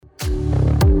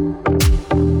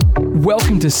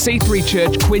Welcome to C3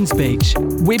 Church, Queens Beach.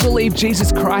 We believe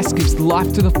Jesus Christ gives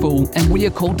life to the full, and we are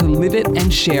called to live it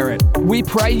and share it. We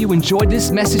pray you enjoyed this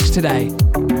message today.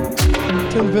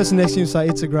 Tell the person next to you and say,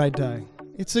 it's a great day.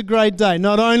 It's a great day.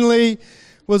 Not only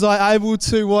was I able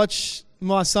to watch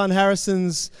my son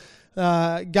Harrison's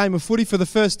game of footy for the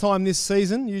first time this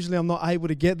season. Usually I'm not able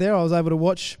to get there. I was able to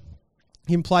watch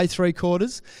him play 3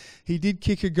 quarters. He did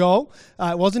kick a goal.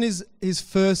 It wasn't his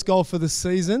first goal for the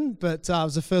season, but it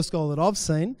was the first goal that I've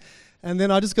seen. And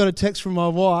then I just got a text from my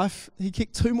wife. He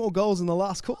kicked 2 more goals in the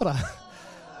last quarter.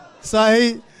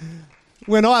 So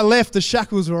when I left, the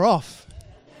shackles were off.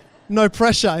 No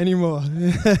pressure anymore.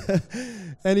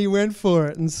 And he went for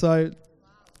it. And so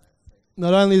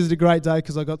not only is it a great day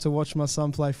because I got to watch my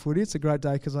son play footy, it's a great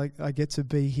day because I get to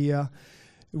be here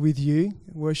with you,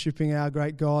 worshipping our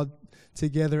great God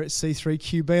together at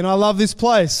C3QB. And I love this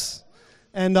place.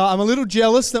 And I'm a little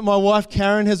jealous that my wife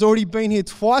Karen has already been here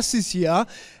twice this year,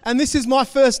 and this is my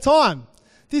first time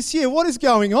this year. What is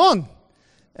going on?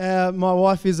 My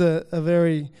wife is a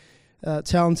very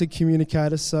talented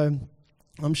communicator, so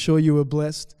I'm sure you were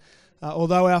blessed.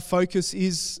 Although our focus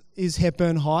is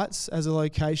Hepburn Heights as a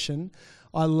location,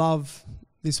 I love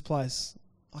this place.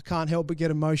 I can't help but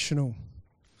get emotional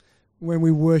when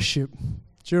we worship.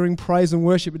 During praise and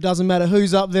worship, it doesn't matter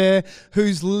who's up there,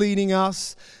 who's leading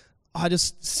us. I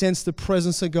just sense the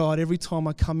presence of God every time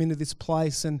I come into this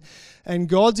place. And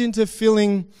God's into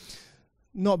filling,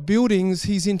 not buildings,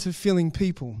 He's into filling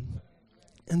people.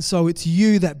 And so it's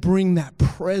you that bring that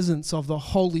presence of the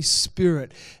Holy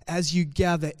Spirit as you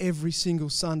gather every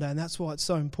single Sunday. And that's why it's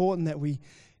so important that we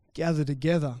gather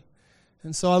together.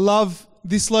 And so I love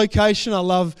this location. I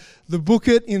love the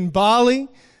Bukit in Bali.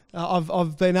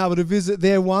 I've been able to visit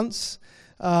there once.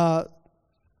 Not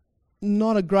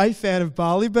a great fan of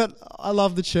Bali, but I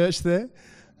love the church there.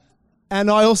 And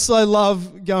I also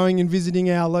love going and visiting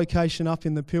our location up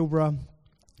in the Pilbara,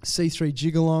 C3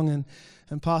 Jigalong,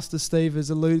 and Pastor Steve has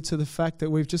alluded to the fact that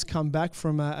we've just come back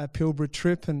from a Pilbara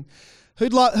trip. And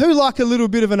who'd like a little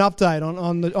bit of an update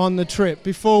on the trip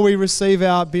before we receive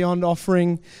our Beyond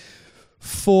offering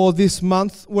for this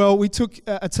month? Well, we took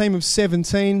a team of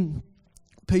 17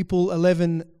 people,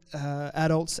 11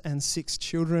 adults and 6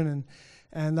 children,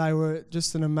 and they were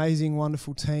just an amazing,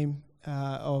 wonderful team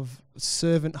of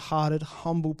servant-hearted,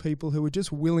 humble people who were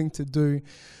just willing to do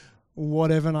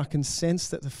whatever. And I can sense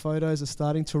that the photos are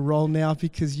starting to roll now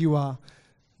because you are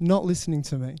not listening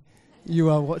to me. You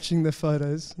are watching the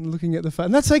photos and looking at the photos,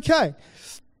 and that's okay.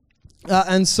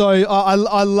 And so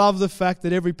I love the fact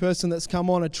that every person that's come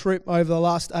on a trip over the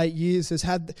last 8 years has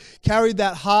carried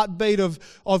that heartbeat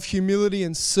of humility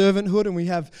and servanthood. And we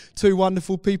have 2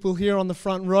 wonderful people here on the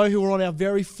front row who were on our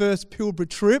very first Pilbara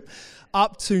trip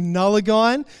up to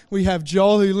Nullagine. We have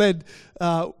Joel, who led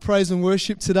praise and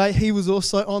worship today. He was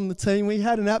also on the team. We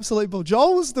had an absolute ball.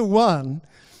 Joel was the one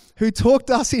who talked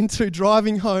us into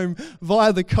driving home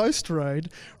via the coast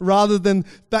road rather than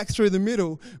back through the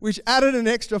middle, which added an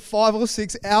extra 5 or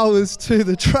 6 hours to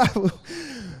the travel.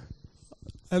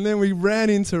 And then we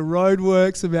ran into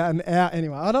roadworks about an hour.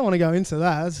 Anyway, I don't want to go into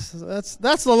that.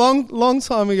 That's a long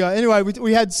time ago. Anyway,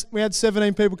 we had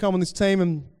 17 people come on this team,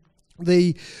 and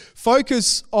the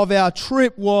focus of our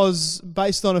trip was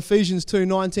based on Ephesians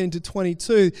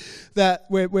 2:19-22, that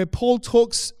where Paul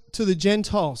talks to the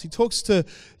Gentiles. He talks to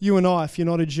you and I. If you're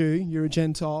not a Jew, you're a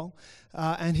Gentile.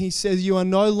 And he says, you are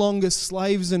no longer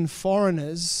slaves and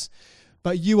foreigners,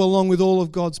 but you, along with all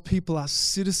of God's people, are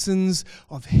citizens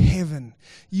of heaven.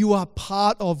 You are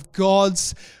part of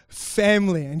God's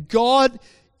family. And God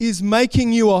is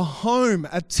making you a home,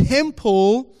 a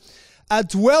temple, a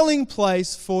dwelling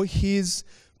place for His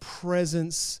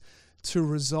presence to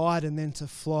reside and then to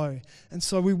flow. And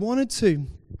so we wanted to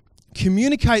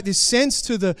communicate this sense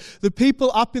to the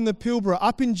people up in the Pilbara,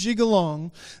 up in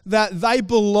Jigalong, that they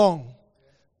belong,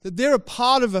 that they're a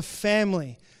part of a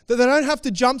family, that they don't have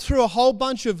to jump through a whole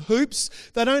bunch of hoops,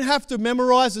 they don't have to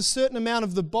memorize a certain amount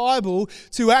of the Bible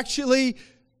to actually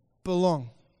belong.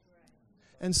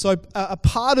 And so a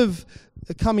part of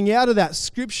coming out of that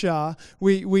scripture,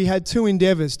 we had 2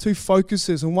 endeavors, 2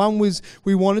 focuses. And one was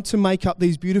we wanted to make up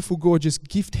these beautiful, gorgeous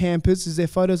gift hampers. Is there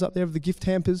photos up there of the gift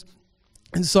hampers?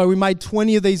 And so we made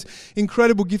 20 of these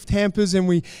incredible gift hampers, and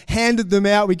we handed them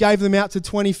out. We gave them out to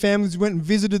 20 families. We went and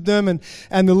visited them, and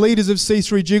the leaders of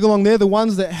C3 Jigalong, they're the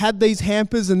ones that had these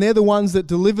hampers, and they're the ones that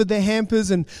delivered their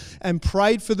hampers and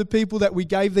prayed for the people that we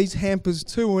gave these hampers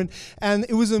to. And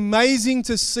it was amazing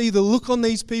to see the look on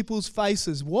these people's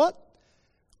faces. What?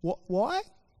 Why?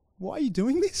 Why are you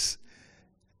doing this?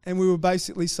 And we were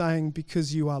basically saying,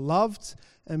 because you are loved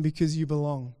and because you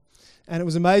belong. And it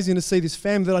was amazing to see this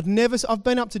family that I've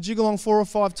been up to Jigalong 4 or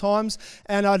 5 times,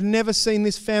 and I'd never seen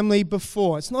this family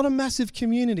before. It's not a massive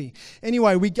community.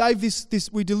 Anyway, we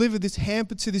delivered this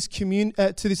hamper to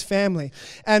this family.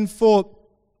 And for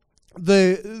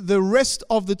the rest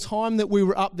of the time that we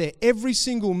were up there, every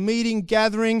single meeting,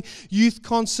 gathering, youth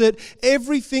concert,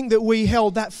 everything that we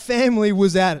held, that family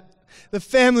was at it. The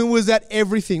family was at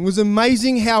everything. It was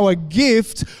amazing how a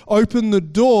gift opened the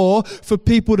door for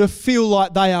people to feel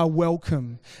like they are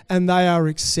welcome and they are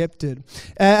accepted.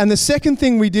 And the second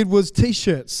thing we did was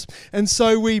T-shirts. And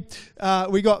so we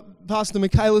got Pastor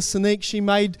Michaela Sonique. She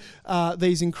made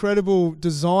these incredible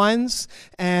designs,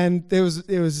 and there was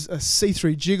a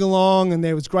C3 Jigalong, and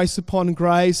there was Grace Upon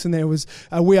Grace, and there was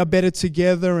We Are Better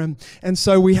Together, and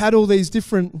so we had all these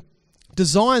different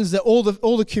designs that all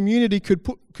the community could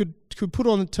put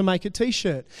on to make a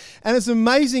T-shirt. And it's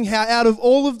amazing how out of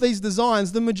all of these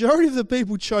designs, the majority of the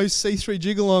people chose C3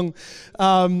 Jigalong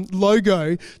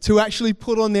logo to actually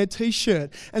put on their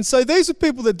T-shirt. And so these are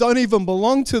people that don't even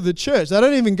belong to the church. They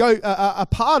don't even go a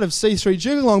part of C3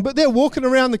 Jigalong, but they're walking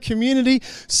around the community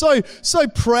so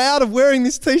proud of wearing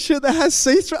this T-shirt that has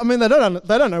C3. I mean, they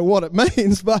don't know what it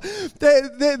means, but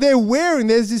they're wearing.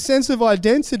 There's this sense of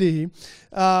identity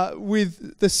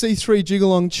with the C3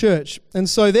 Jigalong Church. And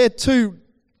so they're two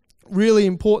really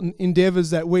important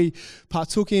endeavours that we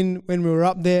partook in when we were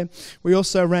up there. We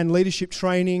also ran leadership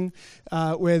training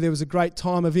where there was a great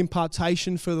time of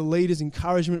impartation for the leaders,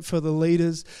 encouragement for the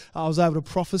leaders. I was able to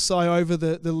prophesy over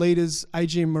the leaders,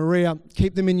 AG and Maria.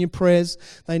 Keep them in your prayers.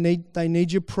 They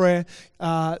need your prayer.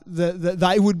 That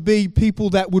they would be people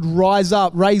that would raise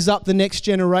up the next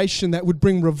generation that would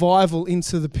bring revival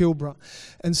into the Pilbara.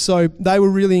 And so they were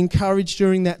really encouraged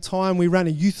during that time. We ran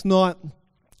a youth night,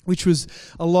 which was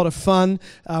a lot of fun.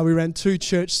 We ran 2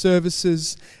 church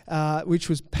services, which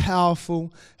was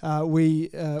powerful.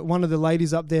 One of the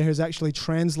ladies up there has actually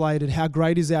translated "How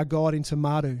Great Is Our God" into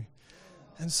Madu.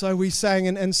 And so we sang,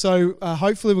 and so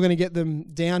hopefully we're going to get them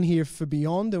down here for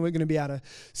Beyond, and we're going to be able to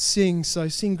sing. So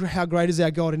sing "How Great Is Our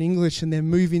God" in English, and then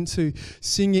move into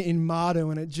sing it in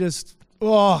Madu, and it just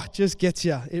gets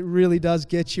you. It really does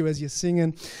get you as you're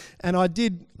singing. And I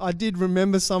did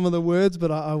remember some of the words,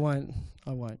 but I won't.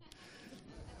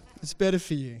 It's better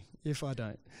for you if I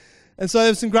don't. And so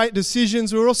there were some great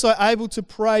decisions. We were also able to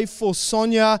pray for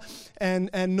Sonia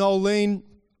and Nolene.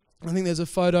 I think there's a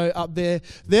photo up there.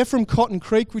 They're from Cotton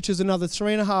Creek, which is another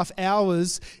 3.5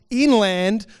 hours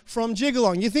inland from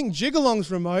Jigalong. You think Jigalong's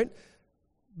remote?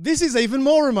 This is even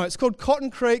more remote. It's called Cotton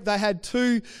Creek. They had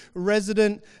 2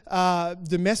 resident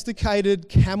domesticated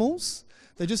camels.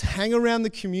 They just hang around the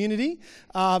community.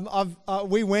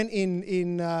 We went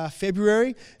in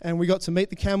February, and we got to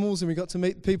meet the camels, and we got to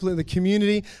meet people in the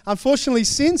community. Unfortunately,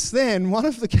 since then, one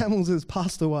of the camels has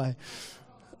passed away.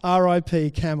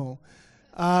 R.I.P. camel.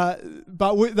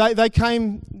 But they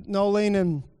came,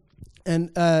 Nolene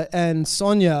and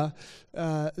Sonia.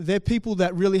 They're people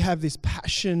that really have this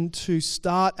passion to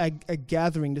start a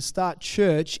gathering, to start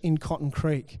church in Cotton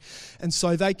Creek. And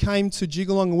so they came to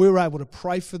Jigalong, and we were able to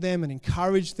pray for them and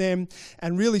encourage them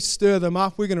and really stir them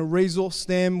up. We're going to resource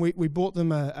them. We bought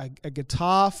them a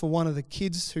guitar for one of the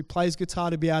kids who plays guitar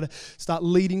to be able to start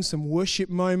leading some worship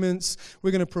moments.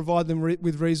 We're going to provide them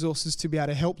with resources to be able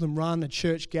to help them run a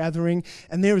church gathering.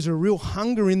 And there is a real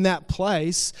hunger in that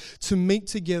place to meet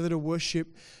together to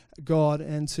worship God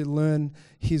and to learn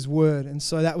His Word. And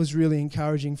so that was really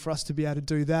encouraging for us to be able to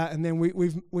do that. And then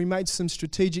we made some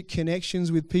strategic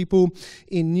connections with people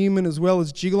in Newman as well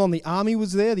as Jigalong. The Army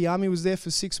was there. The Army was there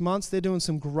for 6 months. They're doing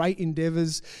some great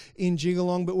endeavours in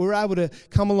Jigalong. But we're able to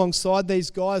come alongside these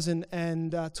guys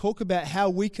and talk about how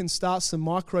we can start some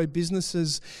micro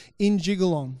businesses in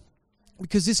Jigalong.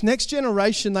 Because this next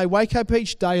generation, they wake up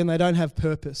each day and they don't have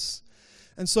purpose.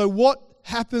 And so what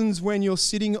happens when you're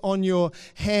sitting on your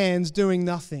hands doing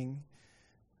nothing?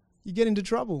 You get into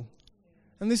trouble.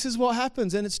 And this is what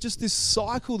happens. And it's just this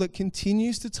cycle that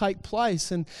continues to take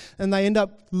place. And they end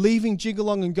up leaving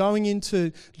Jigalong and going into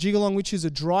Jigalong, which is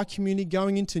a dry community,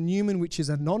 going into Newman, which is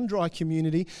a non-dry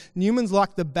community. Newman's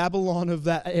like the Babylon of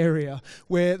that area,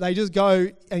 where they just go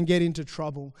and get into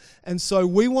trouble. And so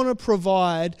we want to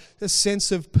provide a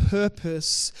sense of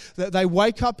purpose, that they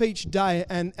wake up each day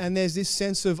and there's this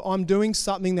sense of, I'm doing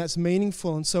something that's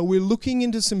meaningful. And so we're looking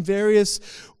into some various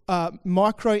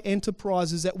micro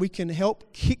enterprises that we can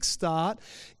help kickstart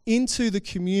into the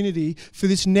community for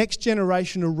this next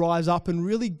generation to rise up and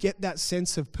really get that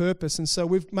sense of purpose. And so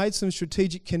we've made some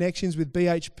strategic connections with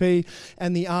BHP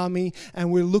and the Army,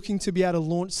 and we're looking to be able to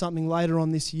launch something later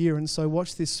on this year. And so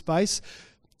watch this space.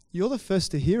 you're the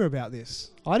first to hear about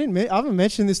this. I haven't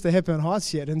mentioned this to Hepburn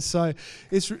Heights yet, and so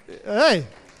hey.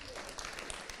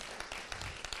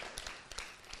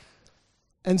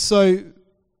 And so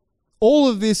all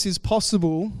of this is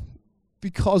possible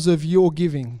because of your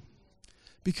giving,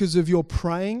 because of your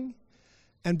praying,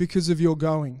 and because of your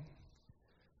going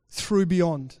through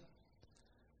Beyond.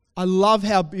 I love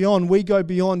how Beyond, We Go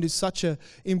Beyond, is such an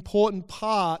important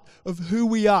part of who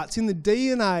we are. It's in the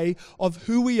DNA of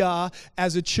who we are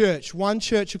as a church. One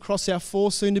church across our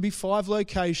 4, soon to be 5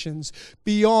 locations.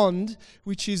 Beyond,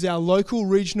 which is our local,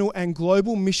 regional and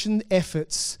global mission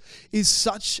efforts, is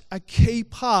such a key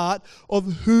part of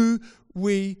who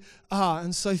we are.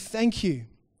 And so thank you.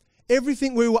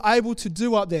 Everything we were able to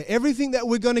do up there, everything that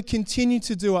we're going to continue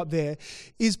to do up there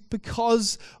is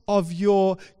because of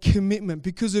your commitment,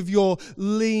 because of your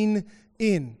lean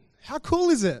in. How cool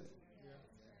is it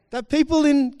that people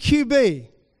in QB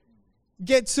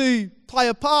get to play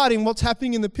a part in what's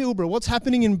happening in the Pilbara, what's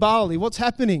happening in Bali, what's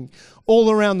happening all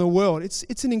around the world?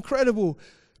 It's an incredible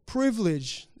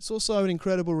privilege. It's also an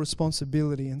incredible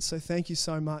responsibility. And so thank you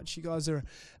so much. You guys are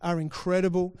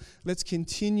incredible. Let's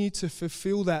continue to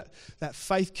fulfill that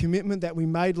faith commitment that we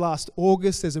made last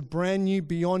August. There's a brand new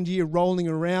Beyond year rolling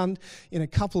around in a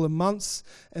couple of months.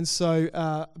 And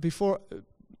so before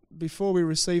we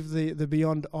receive the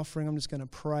Beyond offering, I'm just going to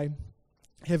pray.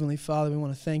 Heavenly Father, we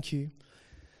want to thank you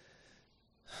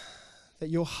that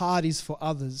your heart is for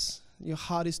others. Your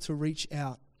heart is to reach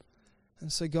out. And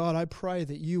so, God, I pray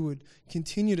that you would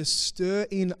continue to stir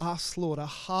in us, Lord, a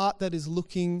heart that is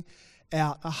looking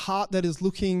out, a heart that is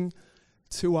looking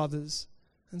to others.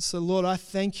 And so, Lord, I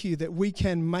thank you that we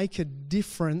can make a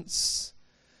difference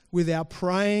with our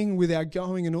praying, with our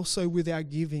going, and also with our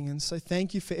giving. And so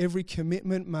thank you for every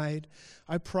commitment made.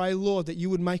 I pray, Lord, that you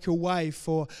would make a way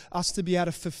for us to be able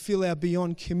to fulfill our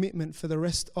Beyond commitment for the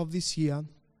rest of this year.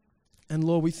 And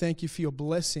Lord, we thank you for your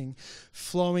blessing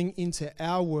flowing into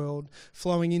our world,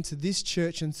 flowing into this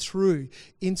church and through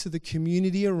into the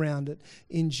community around it.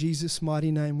 In Jesus'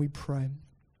 mighty name we pray.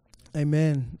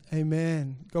 Amen.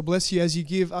 Amen. God bless you. As you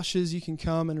give, ushers, you can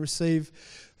come and receive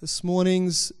this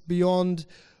morning's Beyond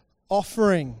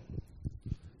offering.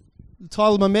 The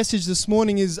title of my message this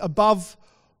morning is Above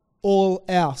All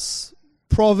Else.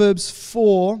 Proverbs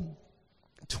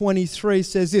 4:23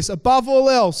 says this: above all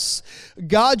else,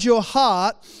 guard your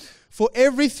heart, for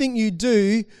everything you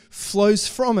do flows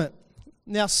from it.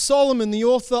 Now, Solomon, the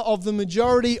author of the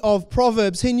majority of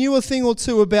Proverbs, he knew a thing or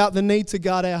two about the need to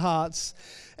guard our hearts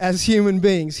as human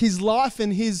beings. His life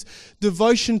and his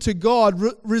devotion to God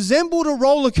resembled a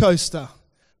roller coaster,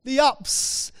 the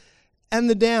ups and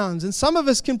the downs. And some of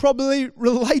us can probably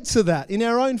relate to that in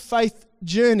our own faith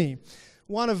journey.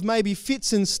 One of maybe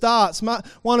fits and starts,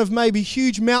 one of maybe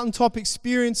huge mountaintop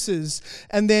experiences,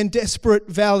 and then desperate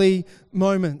valley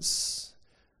moments.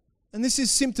 And this is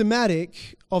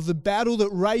symptomatic of the battle that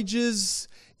rages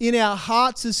in our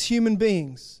hearts as human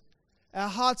beings. Our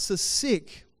hearts are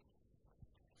sick.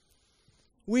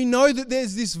 We know that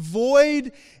there's this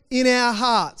void in our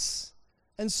hearts.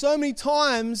 And so many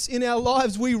times in our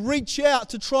lives we reach out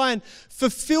to try and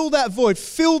fill that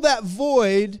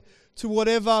void to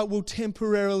whatever will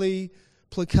temporarily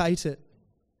placate it.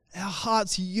 Our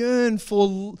hearts yearn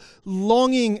for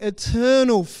longing,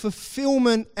 eternal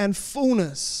fulfillment and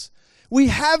fullness. We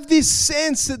have this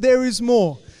sense that there is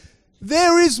more.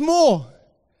 There is more.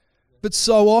 But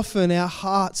so often our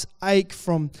hearts ache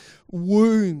from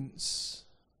wounds,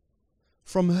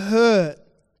 from hurt,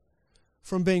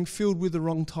 from being filled with the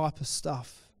wrong type of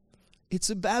stuff. It's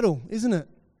a battle, isn't it?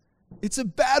 It's a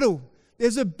battle.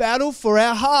 There's a battle for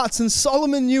our hearts, and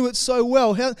Solomon knew it so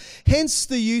well. Hence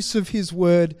the use of his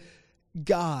word,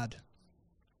 guard.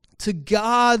 To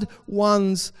guard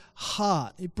one's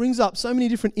heart. It brings up so many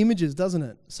different images, doesn't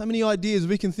it? So many ideas.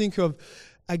 We can think of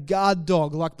a guard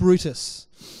dog like Brutus,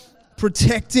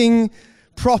 protecting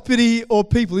property or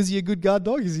people. Is he a good guard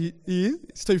dog? He is?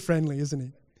 He's too friendly, isn't he?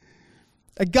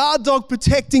 A guard dog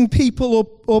protecting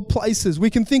people or places. We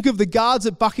can think of the guards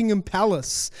at Buckingham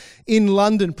Palace in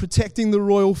London protecting the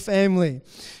royal family.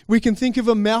 We can think of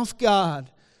a mouth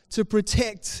guard to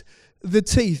protect the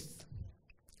teeth.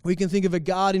 We can think of a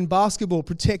guard in basketball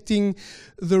protecting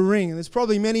the ring. And there's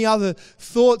probably many other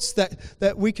thoughts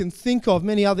that we can think of,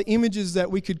 many other images that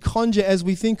we could conjure as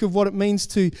we think of what it means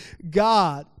to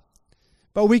guard.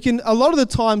 But we can, a lot of the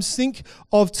times, think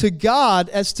of to guard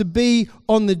as to be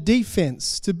on the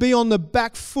defense, to be on the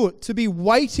back foot, to be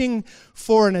waiting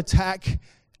for an attack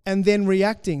and then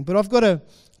reacting. But I've got a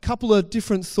couple of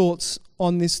different thoughts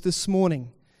on this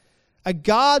morning. A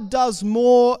guard does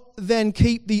more than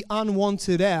keep the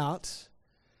unwanted out.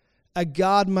 a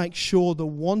guard makes sure the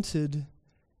wanted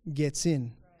gets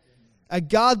in. A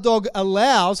guard dog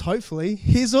allows, hopefully,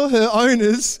 his or her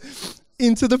owners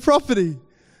into the property.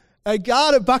 A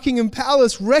guard at Buckingham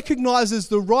Palace recognizes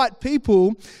the right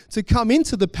people to come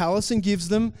into the palace and gives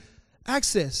them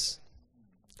access.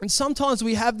 And sometimes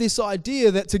we have this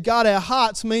idea that to guard our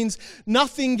hearts means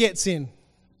nothing gets in.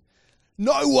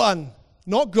 No one,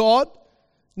 not God,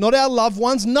 not our loved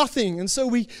ones, nothing. And so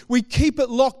we keep it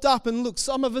locked up. And look,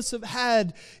 some of us have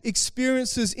had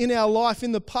experiences in our life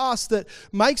in the past that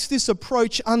makes this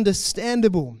approach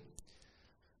understandable.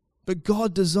 But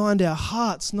God designed our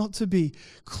hearts not to be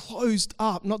closed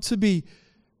up, not to be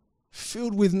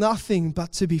filled with nothing,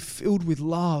 but to be filled with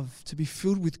love, to be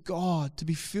filled with God, to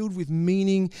be filled with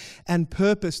meaning and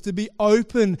purpose, to be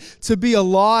open, to be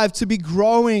alive, to be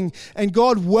growing. And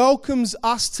God welcomes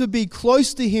us to be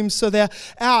close to Him so that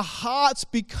our hearts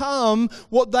become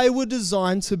what they were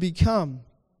designed to become.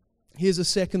 Here's a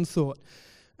second thought.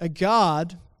 A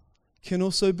guard can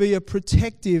also be a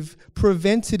protective,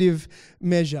 preventative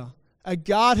measure. A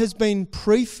guard has been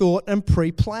pre-thought and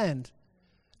pre-planned.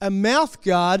 A mouth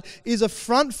guard is a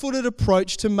front-footed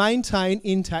approach to maintain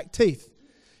intact teeth.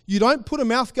 You don't put a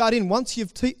mouth guard in once your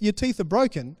teeth are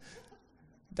broken.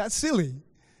 That's silly.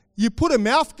 You put a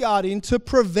mouth guard in to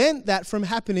prevent that from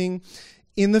happening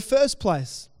in the first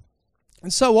place.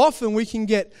 And so often we can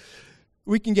get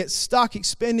stuck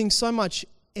expending so much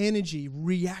energy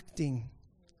reacting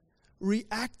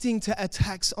to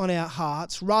attacks on our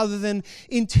hearts rather than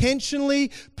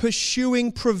intentionally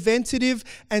pursuing preventative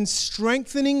and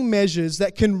strengthening measures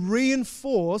that can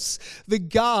reinforce the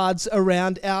guards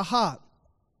around our heart.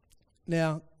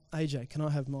 Now, AJ, can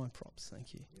I have my props?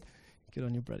 Thank you. Good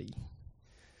on you, buddy.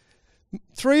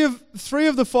 Three of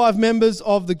the 5 members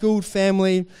of the Gould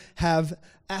family have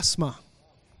asthma.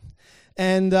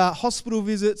 And hospital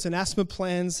visits and asthma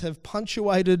plans have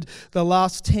punctuated the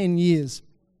last 10 years.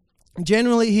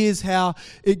 Generally, here's how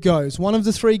it goes. One of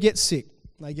the 3 gets sick.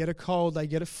 They get a cold, they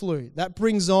get a flu. That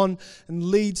brings on and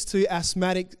leads to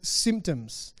asthmatic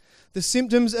symptoms. The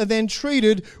symptoms are then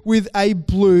treated with a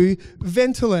blue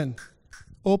Ventolin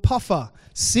or puffer.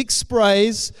 6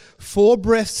 sprays, 4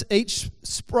 breaths each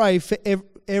spray for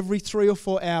every 3 or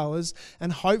 4 hours,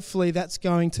 and hopefully that's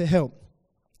going to help.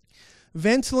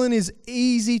 Ventolin is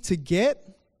easy to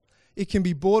get. It can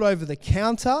be bought over the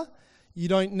counter. You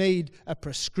don't need a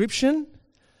prescription,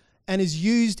 and is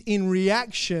used in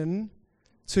reaction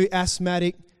to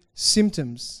asthmatic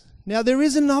symptoms. Now, there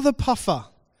is another puffer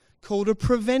called a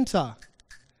Preventer.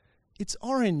 It's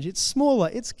orange, it's smaller,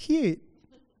 it's cute.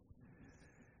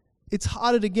 It's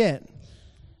harder to get.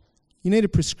 You need a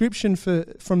prescription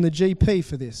from the GP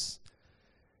for this.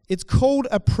 It's called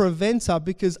a Preventer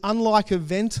because unlike a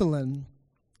Ventolin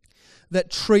that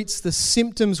treats the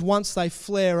symptoms once they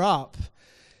flare up,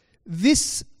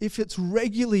 this, if it's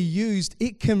regularly used,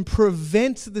 it can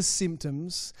prevent the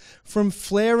symptoms from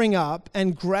flaring up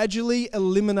and gradually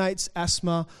eliminates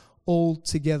asthma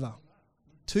altogether.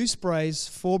 2 sprays,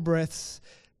 4 breaths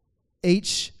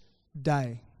each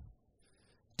day.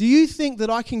 Do you think that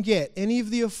I can get any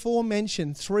of the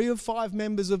aforementioned 3 of 5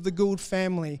 members of the Gould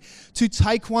family to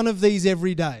take one of these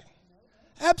every day?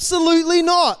 Absolutely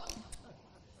not.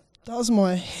 Does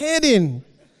my head in.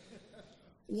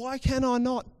 Why can I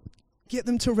not get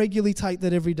them to regularly take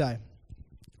that every day?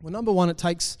 Well, number one, it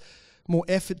takes more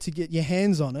effort to get your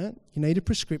hands on it. You need a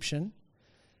prescription.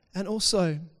 And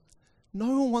also,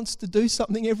 no one wants to do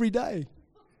something every day.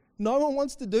 No one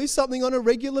wants to do something on a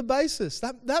regular basis.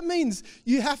 That means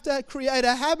you have to create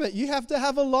a habit. You have to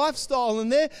have a lifestyle,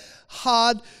 and they're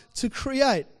hard to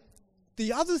create.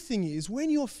 The other thing is, when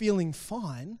you're feeling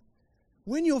fine,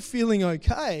 when you're feeling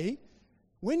okay,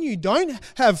 when you don't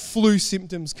have flu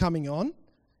symptoms coming on,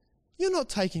 you're not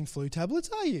taking flu tablets,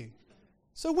 are you?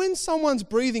 So when someone's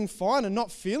breathing fine and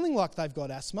not feeling like they've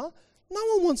got asthma, no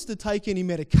one wants to take any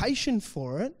medication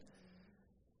for it.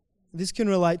 This can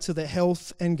relate to the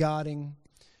health and guarding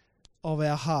of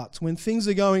our hearts. When things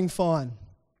are going fine,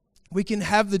 we can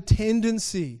have the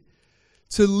tendency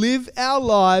to live our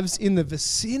lives in the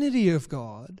vicinity of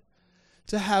God,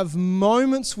 to have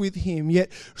moments with Him,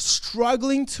 yet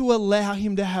struggling to allow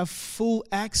Him to have full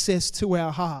access to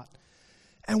our heart.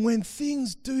 And when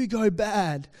things do go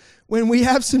bad, when we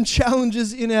have some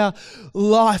challenges in our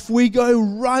life, we go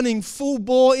running full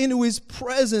bore into His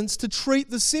presence to treat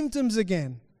the symptoms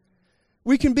again.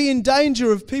 We can be in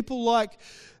danger of people like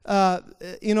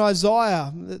in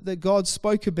Isaiah that God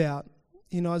spoke about.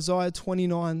 In Isaiah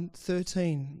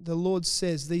 29:13, the Lord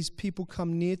says, "These people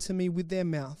come near to me with their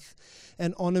mouth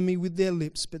and honor me with their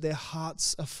lips, but their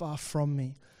hearts are far from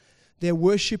me. Their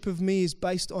worship of me is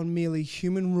based on merely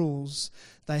human rules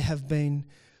they have been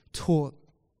taught.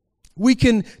 We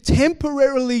can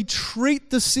temporarily treat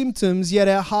the symptoms, yet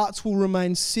our hearts will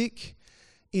remain sick,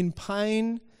 in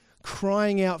pain,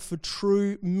 crying out for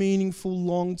true, meaningful,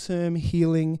 long-term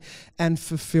healing and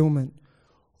fulfillment.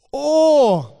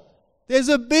 Or, there's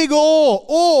a big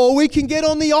or we can get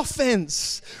on the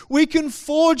offense. We can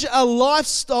forge a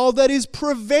lifestyle that is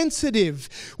preventative.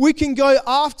 We can go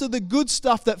after the good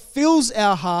stuff that fills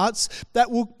our hearts,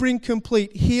 that will bring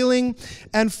complete healing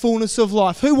and fullness of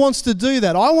life. Who wants to do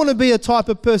that? I want to be a type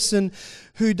of person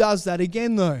who does that.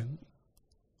 Again though,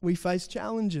 we face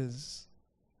challenges.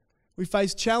 We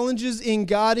face challenges in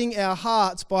guarding our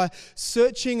hearts by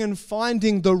searching and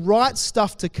finding the right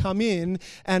stuff to come in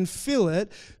and fill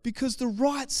it, because the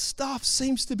right stuff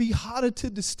seems to be harder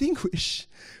to distinguish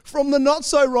from the not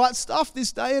so right stuff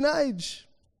this day and age.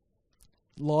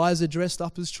 Lies are dressed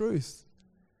up as truth.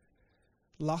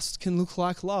 Lust can look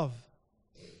like love.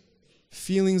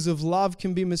 Feelings of love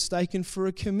can be mistaken for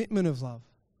a commitment of love.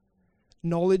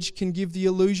 Knowledge can give the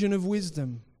illusion of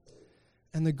wisdom.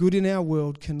 And the good in our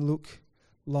world can look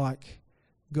like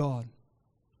God.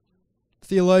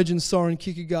 Theologian Soren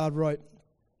Kierkegaard wrote,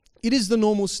 "It is the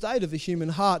normal state of the human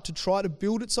heart to try to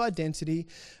build its identity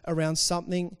around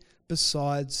something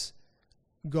besides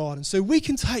God." And so we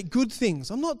can take good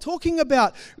things. I'm not talking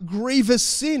about grievous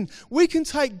sin. We can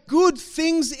take good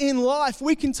things in life.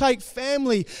 We can take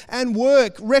family and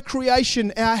work,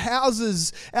 recreation, our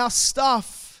houses, our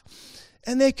stuff.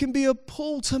 And there can be a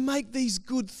pull to make these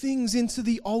good things into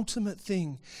the ultimate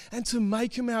thing and to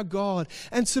make them our God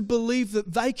and to believe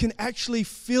that they can actually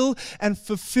fill and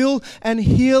fulfill and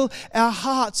heal our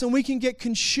hearts, and we can get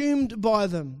consumed by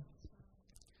them.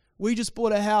 We just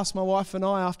bought a house, my wife and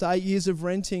I, after 8 years of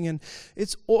renting, and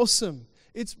it's awesome.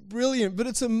 It's brilliant, but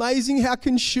it's amazing how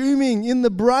consuming in the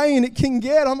brain it can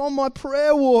get. I'm on my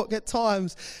prayer walk at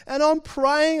times, and I'm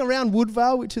praying around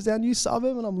Woodvale, which is our new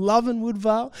suburb, and I'm loving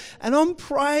Woodvale. And I'm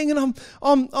praying, and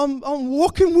I'm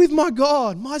walking with my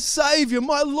God, my Savior,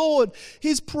 my Lord.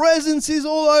 His presence is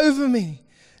all over me.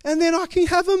 And then I can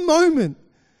have a moment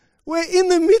where in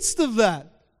the midst of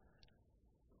that,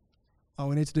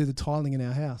 we need to do the tiling in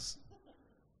our house.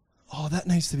 That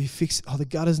needs to be fixed. The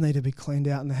gutters need to be cleaned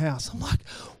out in the house. I'm like,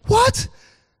 what?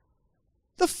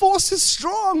 The force is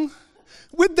strong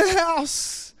with the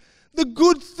house. The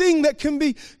good thing that can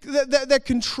be, that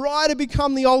can try to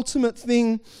become the ultimate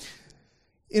thing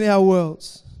in our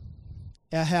worlds.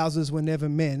 Our houses were never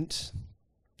meant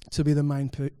to be the main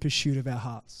pursuit of our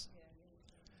hearts.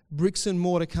 Bricks and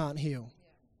mortar can't heal.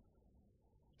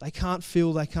 They can't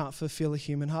fill, they can't fulfill a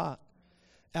human heart.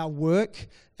 Our work,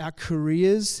 our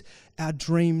careers, our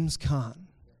dreams can't.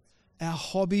 Our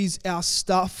hobbies, our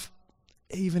stuff,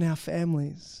 even our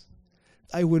families.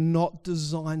 They were not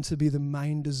designed to be the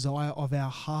main desire of our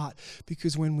heart,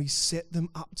 because when we set them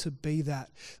up to be that,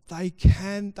 they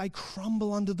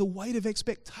crumble under the weight of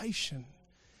expectation.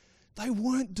 They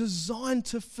weren't designed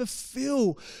to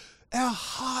fulfill our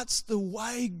hearts the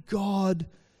way God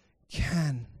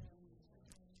can.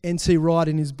 N.T. Wright,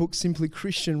 in his book Simply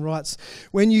Christian, writes,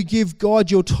 "When you give God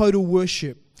your total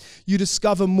worship, you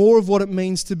discover more of what it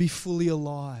means to be fully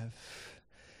alive.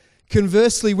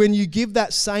 Conversely, when you give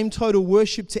that same total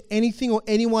worship to anything or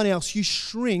anyone else, you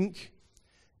shrink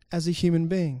as a human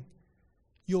being.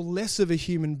 You're less of a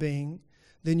human being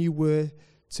than you were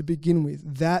to begin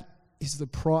with. That is the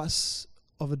price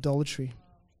of idolatry."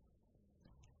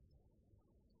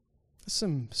 That's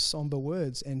some somber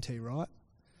words, N.T. Wright.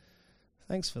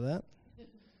 Thanks for that.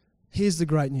 Here's the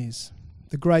great news.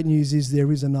 The great news is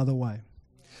there is another way.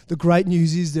 The great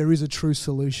news is there is a true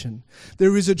solution.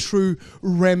 There is a true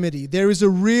remedy. There is a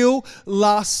real,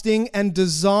 lasting, and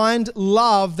designed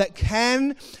love that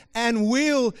can and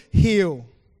will heal,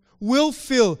 will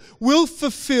fill, will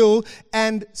fulfill,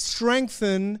 and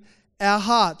strengthen our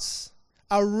hearts.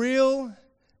 A real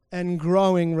and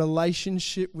growing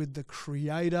relationship with the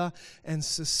Creator and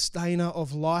Sustainer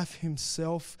of life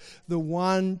Himself, the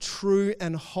one true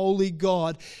and holy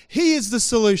God. He is the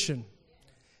solution.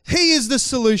 He is the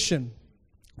solution.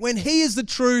 When He is the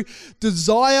true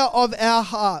desire of our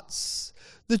hearts,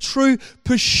 the true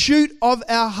pursuit of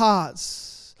our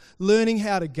hearts, learning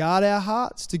how to guard our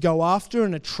hearts, to go after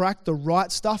and attract the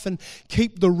right stuff and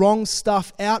keep the wrong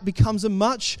stuff out, becomes a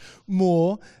much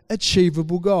more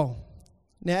achievable goal.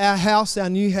 Now, our house, our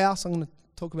new house, I'm going to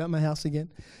talk about my house again.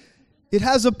 It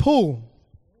has a pool.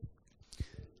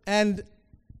 And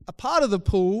a part of the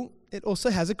pool, it also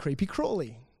has a creepy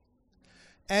crawly.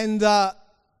 And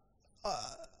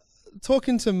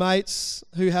talking to mates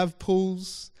who have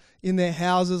pools, in their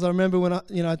houses. I remember when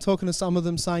talking to some of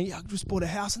them saying, yeah, I just bought a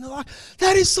house. And they're like,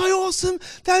 that is so awesome.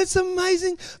 That is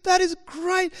amazing. That is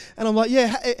great. And I'm like,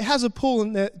 yeah, it has a pool.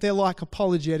 And they're like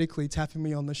apologetically tapping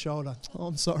me on the shoulder. Oh,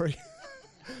 I'm sorry.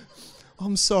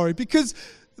 I'm sorry. Because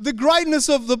the greatness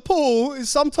of the pool is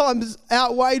sometimes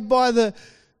outweighed by the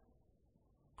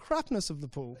crapness of the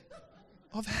pool,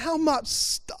 of how much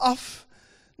stuff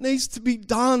needs to be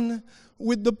done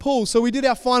with the pool. So we did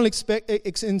our final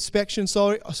inspection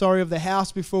of the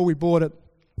house before we bought it,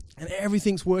 and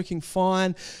everything's working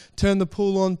fine. Turn the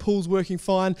pool on, pool's working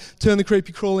fine. Turn the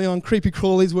creepy crawly on, creepy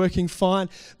crawly's working fine.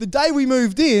 The day we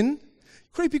moved in,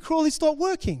 creepy crawly stopped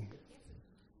working.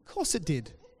 Of course it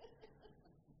did.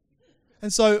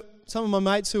 And so some of my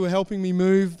mates who were helping me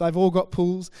move, they've all got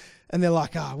pools, and they're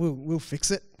like, we'll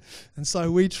fix it. And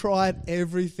so we tried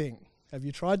everything. Have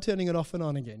you tried turning it off and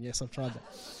on again? Yes, I've tried that.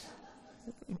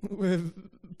 We're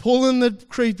pulling the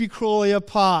creepy crawly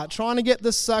apart, trying to get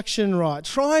the suction right,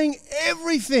 trying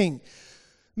everything.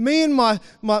 Me and my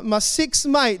 6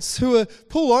 mates who are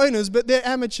pool owners, but they're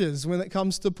amateurs when it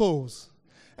comes to pools.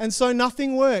 And so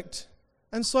nothing worked.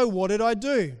 And so what did I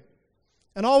do?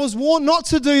 And I was warned not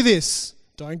to do this.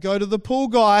 Don't go to the pool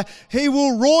guy. He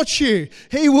will rort you.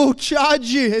 He will charge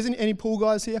you. Isn't any pool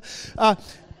guys here?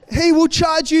 He will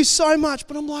charge you so much.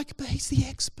 But I'm like, but he's the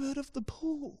expert of the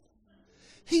pool.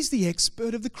 He's the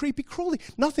expert of the creepy crawly.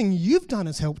 Nothing you've done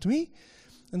has helped me.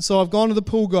 And so I've gone to the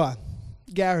pool guy,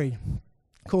 Gary.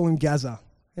 Call him Gazza.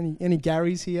 Any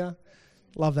Garys here?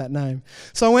 Love that name.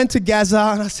 So I went to Gazza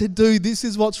and I said, dude, this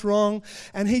is what's wrong.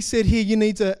 And he said, here, you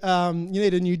need a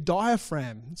new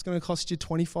diaphragm. It's going to cost you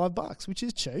 $25, which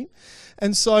is cheap.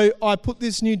 And so I put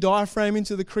this new diaphragm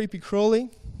into the creepy crawly.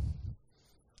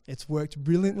 It's worked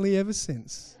brilliantly ever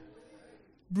since.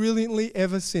 Brilliantly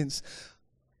ever since.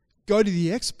 Go to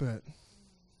the expert.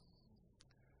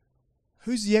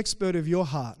 Who's the expert of your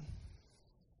heart?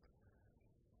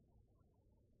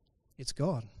 It's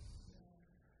God.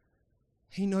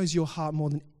 He knows your heart more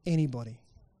than anybody,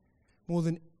 more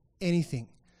than anything.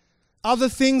 Other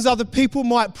things other people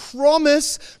might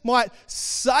promise, might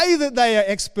say that they are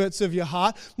experts of your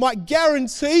heart, might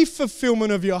guarantee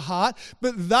fulfillment of your heart,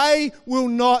 but they will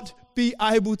not be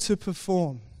able to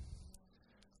perform.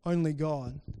 Only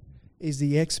God is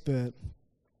the expert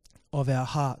of our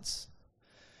hearts.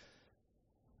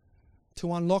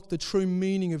 To unlock the true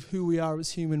meaning of who we are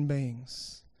as human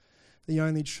beings, the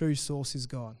only true source is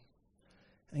God.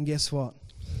 And guess what?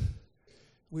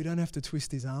 We don't have to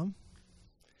twist his arm.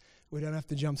 We don't have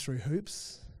to jump through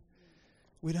hoops.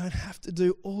 We don't have to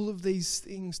do all of these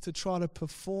things to try to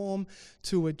perform,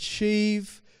 to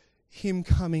achieve him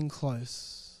coming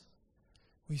close.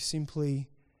 We simply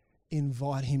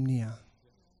invite him near.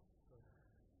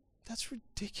 That's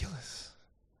ridiculous.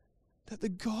 That the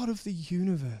God of the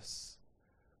universe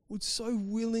would so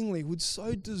willingly, would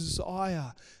so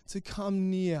desire to come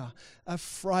near a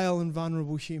frail and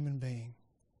vulnerable human being.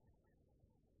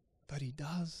 But he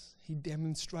does. He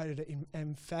demonstrated it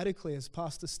emphatically, as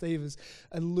Pastor Steve has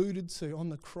alluded to, on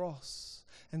the cross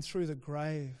and through the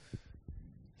grave.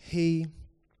 He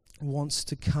wants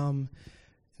to come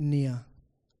near.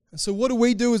 And so what do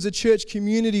we do as a church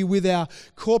community with our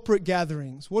corporate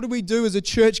gatherings? What do we do as a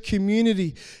church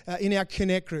community in our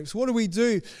connect groups? What do we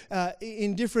do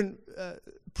in different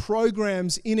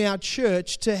programs in our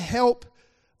church to help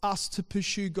us to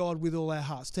pursue God with all our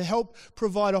hearts, to help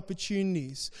provide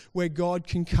opportunities where God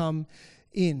can come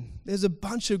in? There's a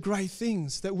bunch of great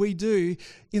things that we do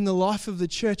in the life of the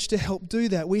church to help do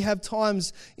that. We have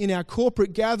times in our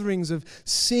corporate gatherings of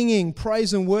singing,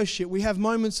 praise and worship. We have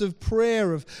moments of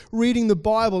prayer, of reading the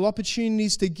Bible,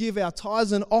 opportunities to give our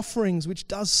tithes and offerings, which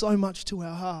does so much to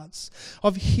our hearts,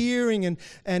 of hearing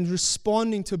and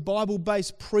responding to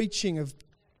Bible-based preaching, of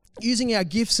using our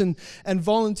gifts and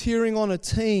volunteering on a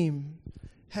team,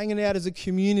 hanging out as a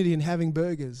community and having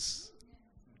burgers.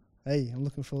 Hey, I'm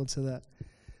looking forward to that.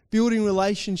 Building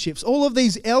relationships. All of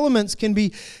these elements can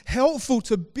be helpful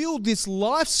to build this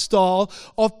lifestyle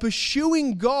of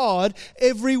pursuing God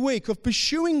every week, of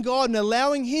pursuing God and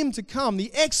allowing him to come,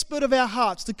 the expert of our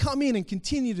hearts, to come in and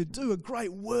continue to do a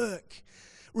great work,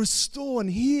 restore and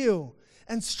heal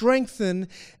and strengthen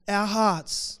our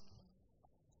hearts.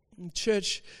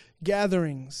 Church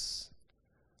gatherings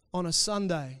on a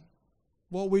Sunday,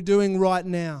 what we're doing right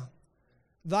now,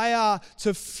 they are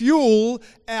to fuel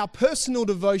our personal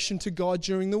devotion to God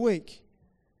during the week.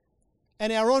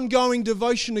 And our ongoing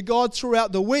devotion to God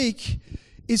throughout the week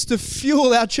is to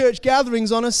fuel our church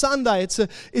gatherings on a Sunday.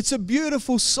 It's a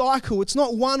beautiful cycle. It's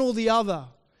not one or the other.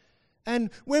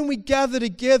 And when we gather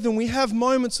together and we have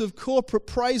moments of corporate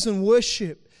praise and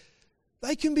worship,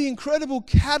 They can be incredible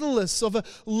catalysts of a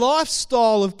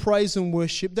lifestyle of praise and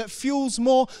worship that fuels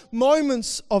more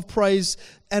moments of praise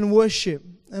and worship.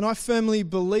 And I firmly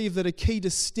believe that a key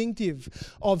distinctive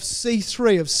of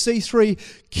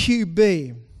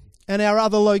C3QB, and our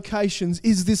other locations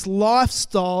is this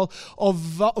lifestyle of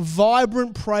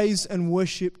vibrant praise and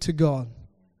worship to God.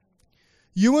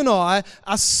 You and I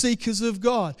are seekers of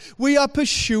God. We are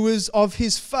pursuers of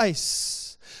His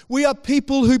face. We are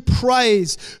people who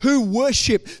praise, who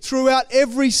worship throughout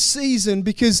every season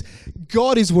because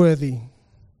God is worthy.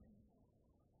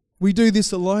 We do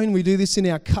this alone. We do this in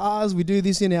our cars. We do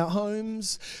this in our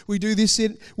homes. We do this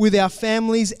with our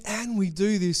families. And we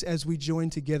do this as we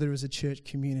join together as a church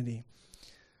community.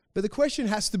 But the question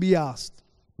has to be asked.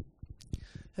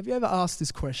 Have you ever asked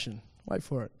this question? Wait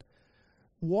for it.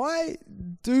 Why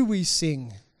do we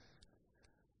sing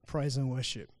praise and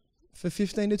worship for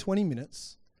 15 to 20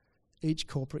 minutes each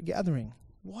corporate gathering?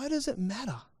 Why does it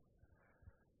matter?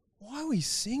 Why are we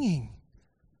singing?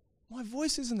 My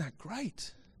voice isn't that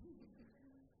great.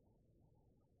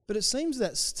 But it seems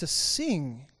that to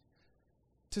sing,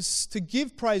 to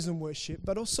give praise and worship,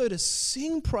 but also to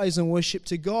sing praise and worship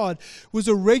to God was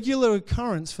a regular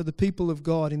occurrence for the people of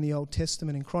God in the Old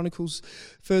Testament. In 1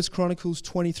 Chronicles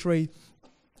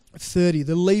 23:30,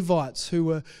 the Levites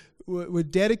who were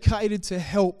dedicated to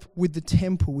help with the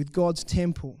temple, with God's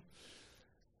temple.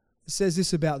 It says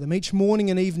this about them. Each morning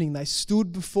and evening they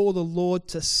stood before the Lord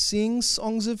to sing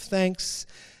songs of thanks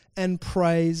and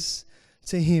praise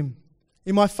to Him.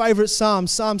 In my favourite psalm,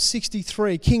 Psalm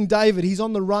 63, King David, he's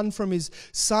on the run from his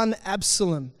son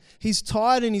Absalom. He's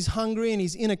tired and he's hungry and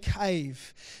he's in a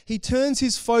cave. He turns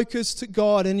his focus to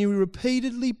God and he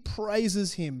repeatedly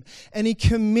praises Him. And he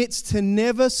commits to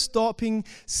never stopping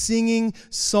singing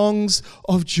songs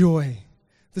of joy.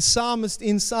 The psalmist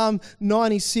in Psalm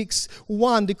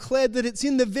 96:1 declared that it's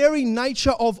in the very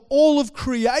nature of all of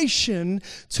creation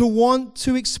to want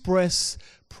to express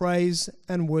praise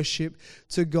and worship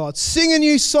to God. Sing a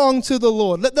new song to the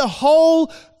Lord. Let the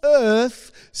whole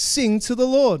earth sing to the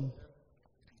Lord.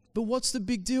 But what's the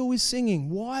big deal with singing?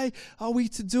 Why are we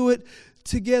to do it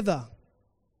together?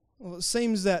 Well, it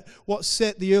seems that what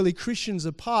set the early Christians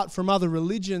apart from other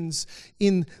religions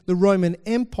in the Roman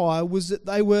Empire was that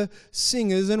they were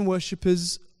singers and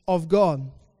worshippers of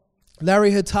God.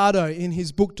 Larry Hurtado, in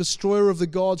his book Destroyer of the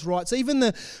Gods, writes, even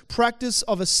the practice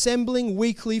of assembling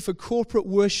weekly for corporate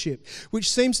worship, which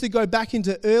seems to go back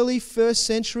into early first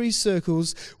century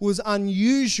circles, was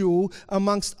unusual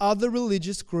amongst other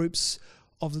religious groups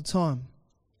of the time.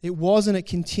 It was and it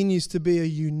continues to be a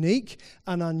unique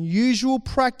and unusual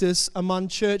practice among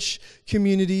church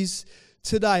communities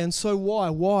today. And so why?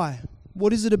 Why?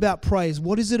 What is it about praise?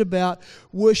 What is it about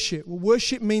worship? Well,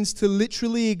 worship means to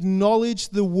literally acknowledge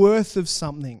the worth of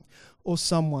something or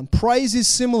someone. Praise is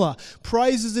similar.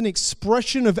 Praise is an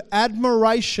expression of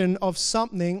admiration of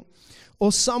something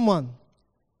or someone.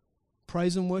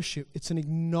 Praise and worship, it's an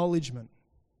acknowledgement.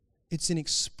 It's an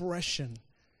expression.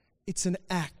 It's an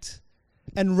act.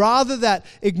 And rather that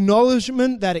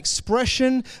acknowledgement, that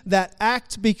expression, that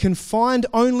act be confined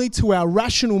only to our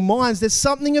rational minds, there's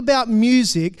something about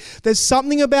music, there's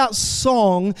something about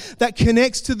song that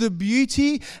connects to the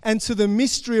beauty and to the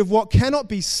mystery of what cannot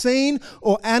be seen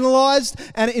or analysed,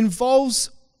 and it involves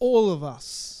all of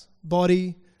us,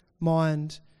 body,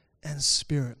 mind, and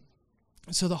spirit.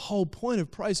 And so the whole point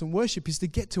of praise and worship is to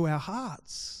get to our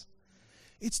hearts.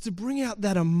 It's to bring out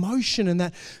that emotion and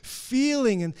that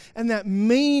feeling and that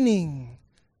meaning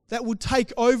that would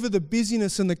take over the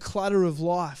busyness and the clutter of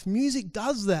life. Music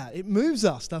does that. It moves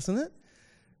us, doesn't it?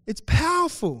 It's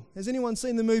powerful. Has anyone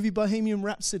seen the movie Bohemian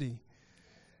Rhapsody?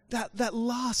 That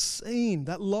last scene,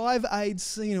 that Live Aid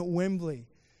scene at Wembley,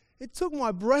 it took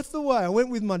my breath away. I went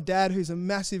with my dad, who's a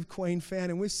massive Queen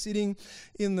fan, and we're sitting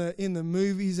in the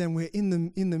movies, and we're in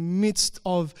the midst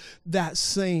of that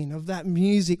scene, of that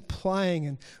music playing,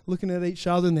 and looking at each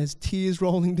other, and there's tears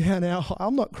rolling down our.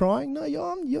 I'm not crying. No,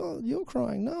 you're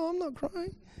crying. No, I'm not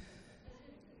crying.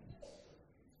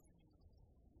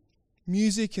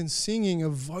 Music and singing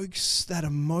evokes that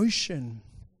emotion,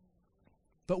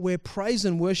 but where praise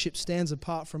and worship stands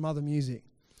apart from other music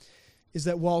is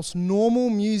that whilst normal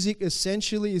music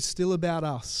essentially is still about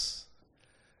us.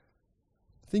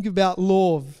 Think about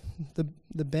Love,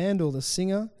 the band or the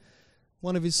singer,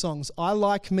 one of his songs, I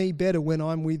like me better when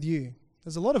I'm with you.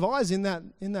 There's a lot of I's in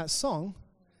that song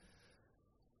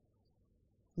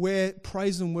where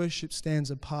praise and worship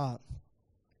stands apart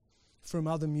from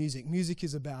other music. Music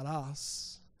is about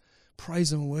us.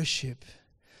 Praise and worship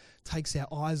takes our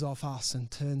eyes off us and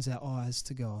turns our eyes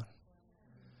to God.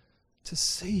 To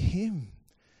see Him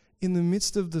in the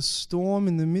midst of the storm,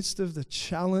 in the midst of the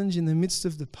challenge, in the midst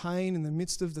of the pain, in the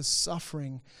midst of the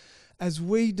suffering, as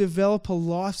we develop a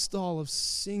lifestyle of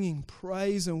singing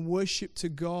praise and worship to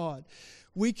God,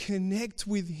 we connect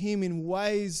with Him in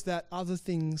ways that other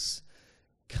things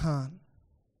can't.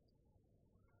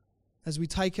 As we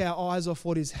take our eyes off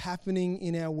what is happening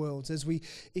in our worlds, as we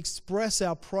express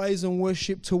our praise and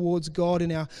worship towards God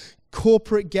in our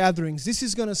corporate gatherings, this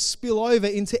is going to spill over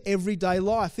into everyday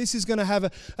life. This is going to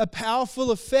have a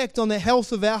powerful effect on the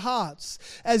health of our hearts.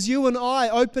 As you and I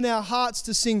open our hearts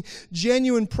to sing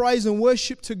genuine praise and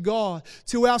worship to God,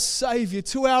 to our Savior,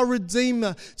 to our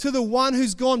Redeemer, to the one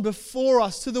who's gone before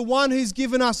us, to the one who's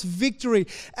given us victory.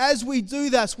 As we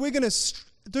do that, we're going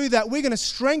to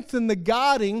strengthen the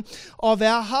guarding of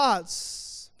our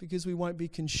hearts, because we won't be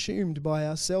consumed by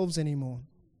ourselves anymore.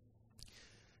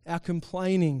 Our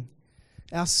complaining,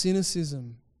 our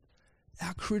cynicism,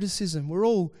 our criticism, we're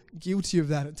all guilty of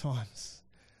that at times.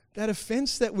 That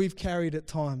offense that we've carried at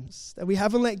times, that we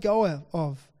haven't let go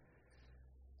of.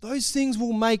 Those things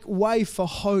will make way for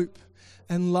hope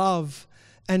and love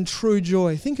and true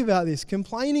joy. Think about this.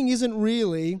 Complaining isn't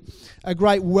really a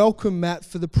great welcome mat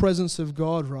for the presence of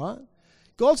God, right?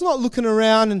 God's not looking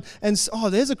around and oh,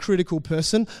 there's a critical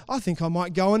person. I think I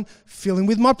might go and fill in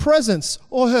with my presence,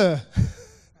 or her.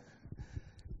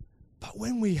 But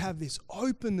when we have this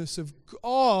openness of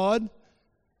God,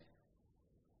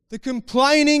 the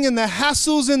complaining and the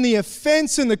hassles and the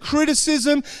offense and the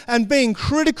criticism and being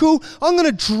critical, I'm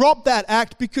going to drop that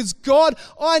act, because God,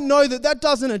 I know that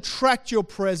doesn't attract your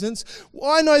presence.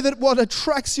 I know that what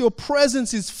attracts your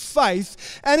presence is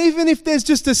faith. And even if there's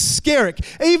just a skerrick,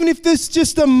 even if there's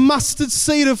just a mustard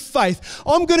seed of faith,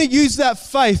 I'm going to use that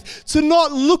faith to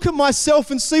not look at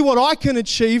myself and see what I can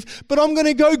achieve, but I'm going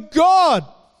to go, God,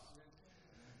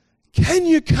 can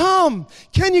you come?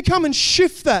 Can you come and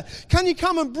shift that? Can you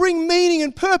come and bring meaning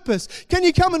and purpose? Can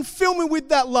you come and fill me with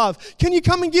that love? Can you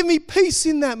come and give me peace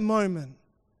in that moment?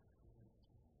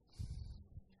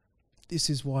 This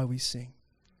is why we sing.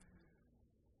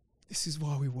 This is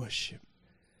why we worship.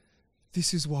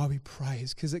 This is why we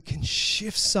praise, because it can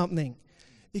shift something.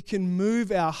 It can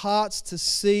move our hearts to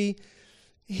see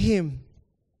Him.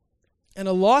 And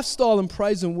a lifestyle in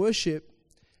praise and worship,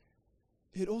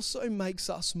 it also makes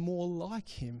us more like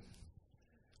Him.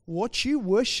 What you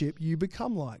worship, you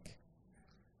become like.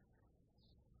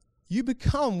 You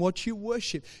become what you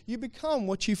worship. You become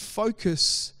what you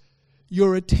focus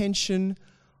your attention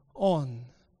on.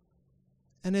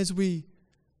 And as we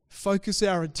focus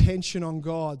our attention on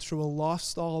God through a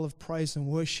lifestyle of praise and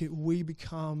worship, we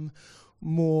become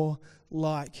more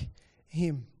like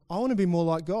Him. I want to be more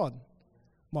like God.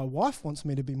 My wife wants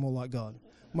me to be more like God.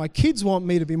 My kids want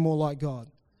me to be more like God.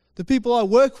 The people I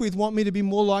work with want me to be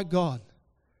more like God.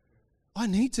 I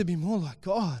need to be more like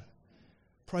God.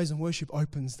 Praise and worship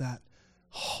opens that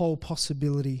whole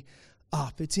possibility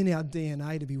up. It's in our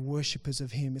DNA to be worshippers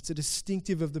of Him. It's a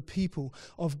distinctive of the people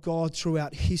of God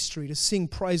throughout history, to sing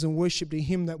praise and worship to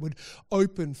Him that would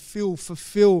open, fill,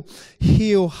 fulfill,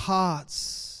 heal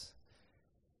hearts.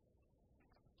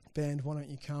 Band, why don't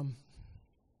you come?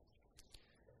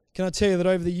 Can I tell you that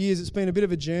over the years it's been a bit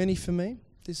of a journey for me,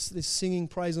 this singing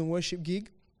praise and worship gig.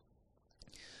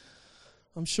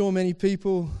 I'm sure many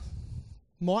people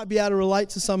might be able to relate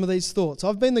to some of these thoughts.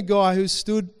 I've been the guy who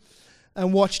stood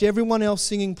and watched everyone else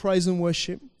singing praise and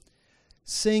worship,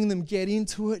 seeing them get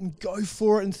into it and go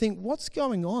for it and think, what's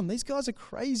going on? These guys are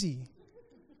crazy.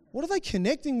 What are they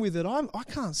connecting with it? I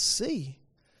can't see.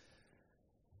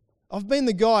 I've been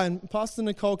the guy, and Pastor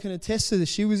Nicole can attest to this,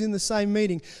 she was in the same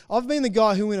meeting. I've been the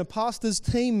guy who in a pastor's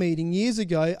team meeting years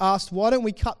ago asked, why don't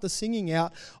we cut the singing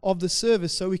out of the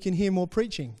service so we can hear more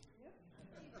preaching?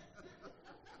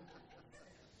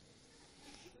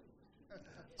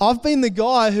 I've been the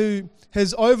guy who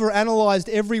has overanalyzed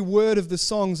every word of the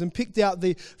songs and picked out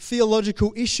the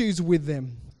theological issues with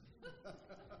them.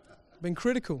 I've been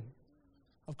critical.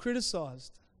 I've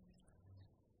criticized.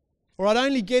 Or I'd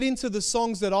only get into the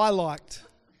songs that I liked.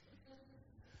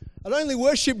 I'd only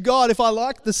worship God if I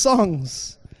liked the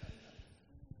songs.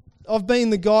 I've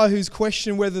been the guy who's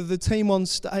questioned whether the team on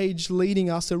stage leading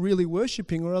us are really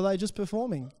worshipping or are they just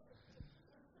performing.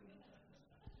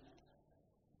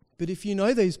 But if you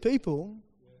know these people,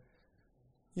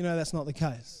 you know that's not the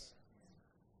case.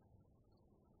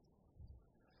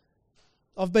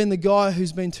 I've been the guy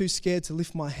who's been too scared to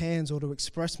lift my hands or to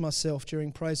express myself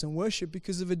during praise and worship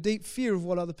because of a deep fear of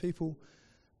what other people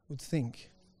would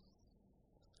think.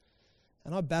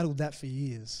 And I battled that for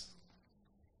years.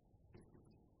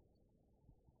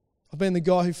 I've been the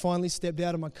guy who finally stepped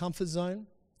out of my comfort zone,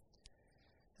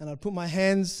 and I'd put my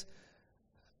hands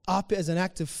up as an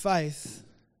act of faith,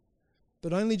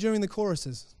 but only during the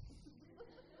choruses.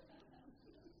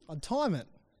 I'd time it.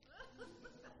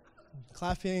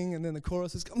 Clapping, and then the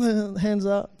choruses come, hands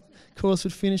up. Chorus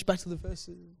would finish, back to the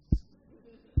verses.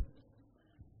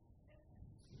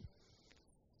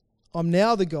 I'm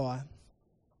now the guy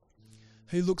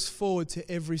who looks forward to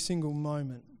every single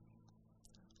moment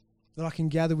that I can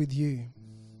gather with you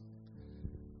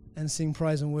and sing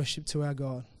praise and worship to our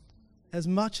God. As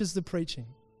much as the preaching,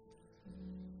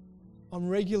 I'm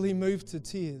regularly moved to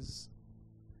tears,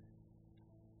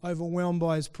 overwhelmed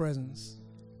by His presence.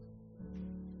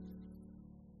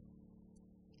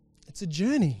 It's a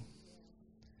journey.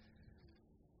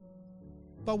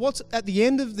 But what's at the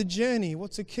end of the journey,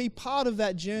 what's a key part of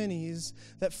that journey is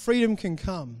that freedom can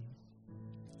come.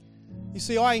 You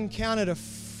see, I encountered a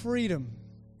freedom.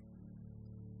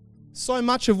 So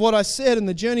much of what I said and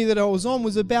the journey that I was on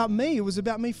was about me. It was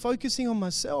about me focusing on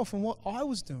myself and what I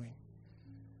was doing.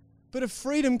 But a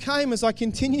freedom came as I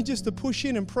continued just to push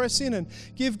in and press in and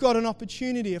give God an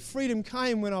opportunity. A freedom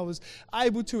came when I was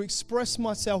able to express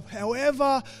myself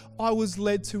however I was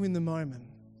led to in the moment.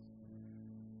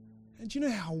 And do you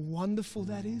know how wonderful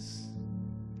that is?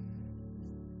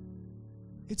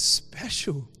 It's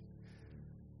special.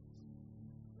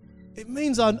 It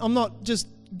means I'm not just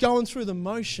going through the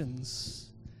motions.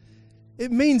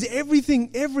 It means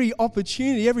every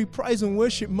opportunity, every praise and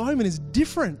worship moment is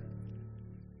different.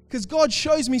 Because God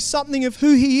shows me something of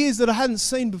who He is that I hadn't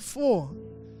seen before.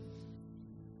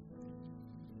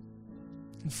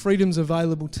 And freedom's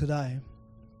available today.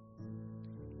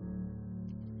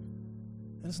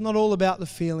 And it's not all about the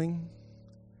feeling.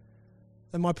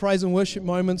 And my praise and worship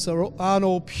moments aren't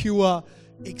all pure,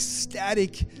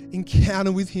 ecstatic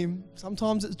encounter with Him.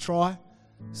 Sometimes it's dry.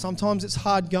 Sometimes it's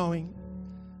hard going.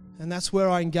 And that's where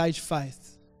I engage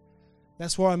faith.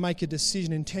 That's where I make a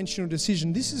decision, intentional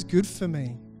decision. This is good for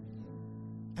me.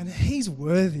 And He's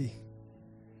worthy.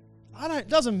 It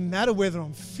doesn't matter whether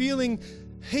I'm feeling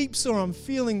heaps or I'm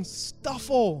feeling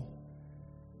stuff all.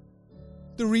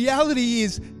 The reality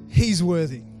is He's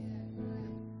worthy.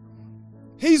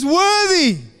 He's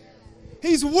worthy.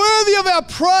 He's worthy of our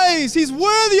praise. He's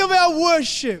worthy of our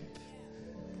worship.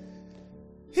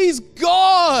 He's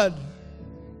God.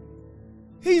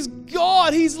 He's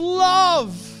God. He's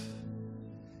love.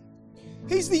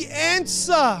 He's the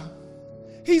answer.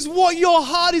 He's what your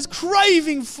heart is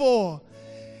craving for.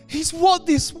 He's what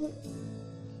this...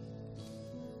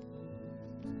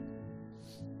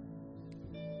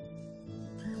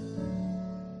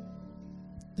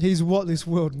 He's what this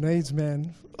world needs,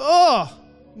 man. Oh,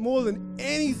 more than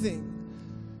anything.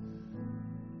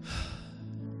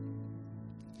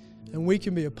 And we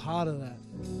can be a part of that.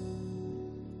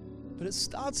 But it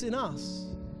starts in us.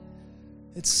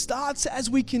 It starts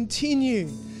as we continue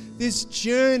this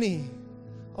journey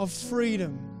of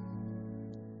freedom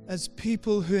as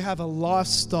people who have a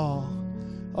lifestyle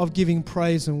of giving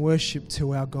praise and worship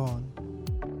to our God.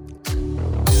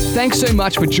 Thanks so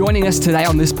much for joining us today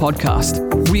on this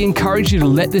podcast. We encourage you to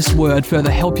let this word further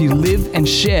help you live and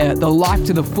share the life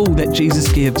to the full that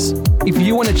Jesus gives. If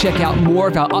you want to check out more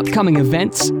of our upcoming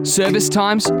events, service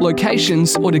times,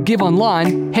 locations, or to give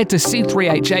online, head to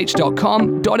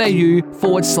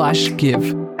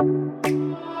c3hh.com.au/give.